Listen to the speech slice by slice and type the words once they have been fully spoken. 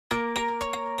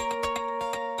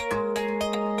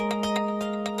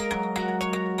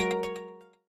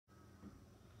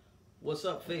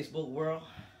What's up, Facebook world?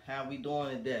 How we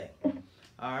doing today?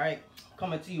 All right,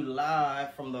 coming to you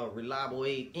live from the Reliable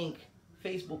Aid Inc.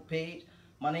 Facebook page.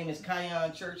 My name is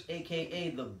Kion Church, aka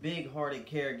the Big-Hearted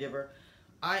Caregiver.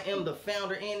 I am the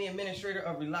founder and the administrator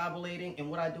of Reliable Aid Inc.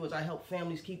 And what I do is I help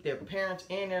families keep their parents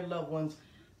and their loved ones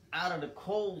out of the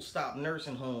cold stop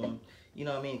nursing home. You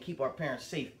know what I mean? Keep our parents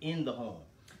safe in the home.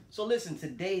 So listen,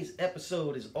 today's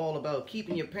episode is all about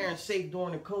keeping your parents safe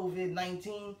during the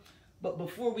COVID-19. But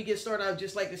before we get started, I'd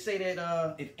just like to say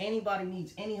that if anybody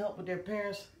needs any help with their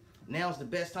parents, now's the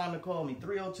best time to call me.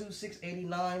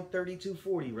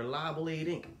 302-689-3240, Reliable Aid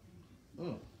Inc.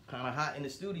 Kind of hot in the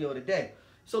studio today.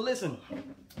 So listen,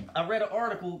 I read an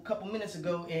article a couple minutes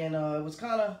ago, and it was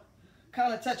kind of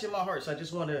touching my heart, so I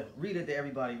just want to read it to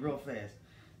everybody real fast.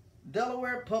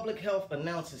 Delaware Public Health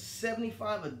announces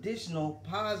 75 additional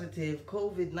positive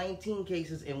COVID-19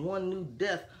 cases and 1 new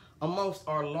death amongst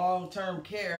our long-term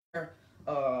care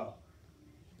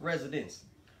residents.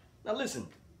 Now listen,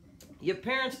 your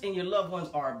parents and your loved ones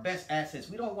are our best assets.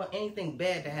 We don't want anything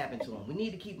bad to happen to them. We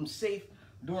need to keep them safe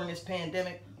during this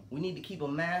pandemic. We need to keep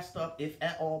them masked up if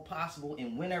at all possible,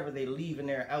 and whenever they leave and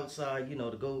they're outside, you know,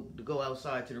 to go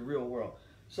outside to the real world.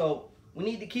 So we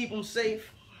need to keep them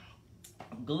safe.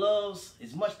 Gloves,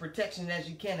 as much protection as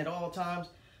you can at all times.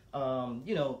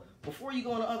 You know, before you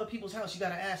go into other people's house, you got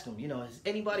to ask them, you know, has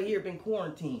anybody here been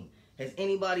quarantined? Has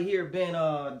anybody here been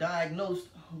diagnosed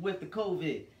with the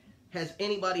COVID? Has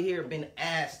anybody here been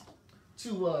asked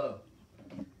to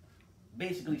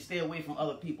basically stay away from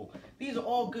other people? These are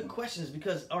all good questions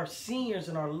because our seniors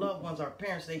and our loved ones, our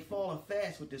parents, they've fallen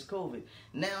fast with this COVID.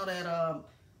 Now that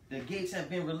the gates have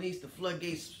been released, the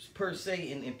floodgates per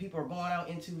se, and people are going out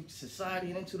into society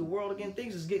and into the world again,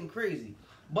 things is getting crazy.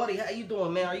 Buddy, how you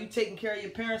doing, man? Are you taking care of your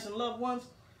parents and loved ones?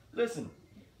 Listen,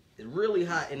 it's really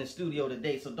hot in the studio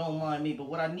today, so don't mind me. But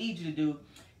what I need you to do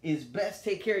is best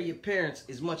take care of your parents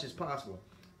as much as possible.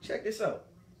 Check this out.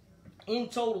 In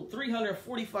total,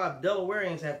 345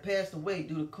 Delawareans have passed away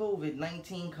due to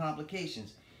COVID-19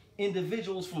 complications.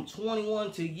 Individuals from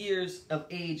 21 to years of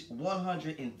age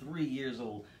 103 years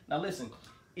old. Now listen,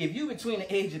 if you're between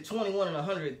the age of 21 and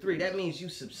 103, that means you're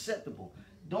susceptible.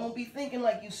 Don't be thinking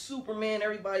like you Superman.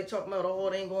 Everybody talking about, oh,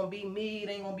 it ain't gonna be me, it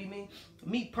ain't gonna be me.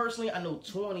 Me personally, I know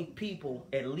 20 people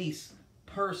at least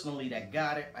personally that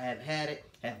got it, I have had it,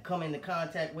 have come into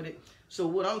contact with it. So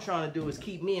what I'm trying to do is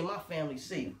keep me and my family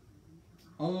safe.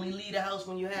 Only leave the house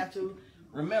when you have to.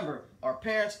 Remember, our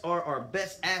parents are our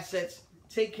best assets.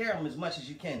 Take care of them as much as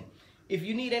you can. If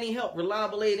you need any help,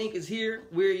 Reliable Aid Inc. is here.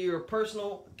 We're your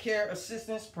personal care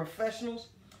assistants, professionals.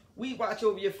 We watch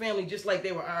over your family just like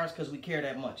they were ours because we care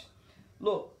that much.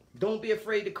 Look, don't be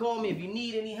afraid to call me if you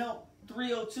need any help.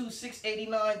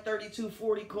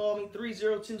 302-689-3240. Call me.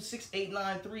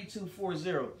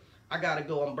 302-689-3240. I got to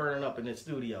go. I'm burning up in the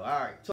studio. All right.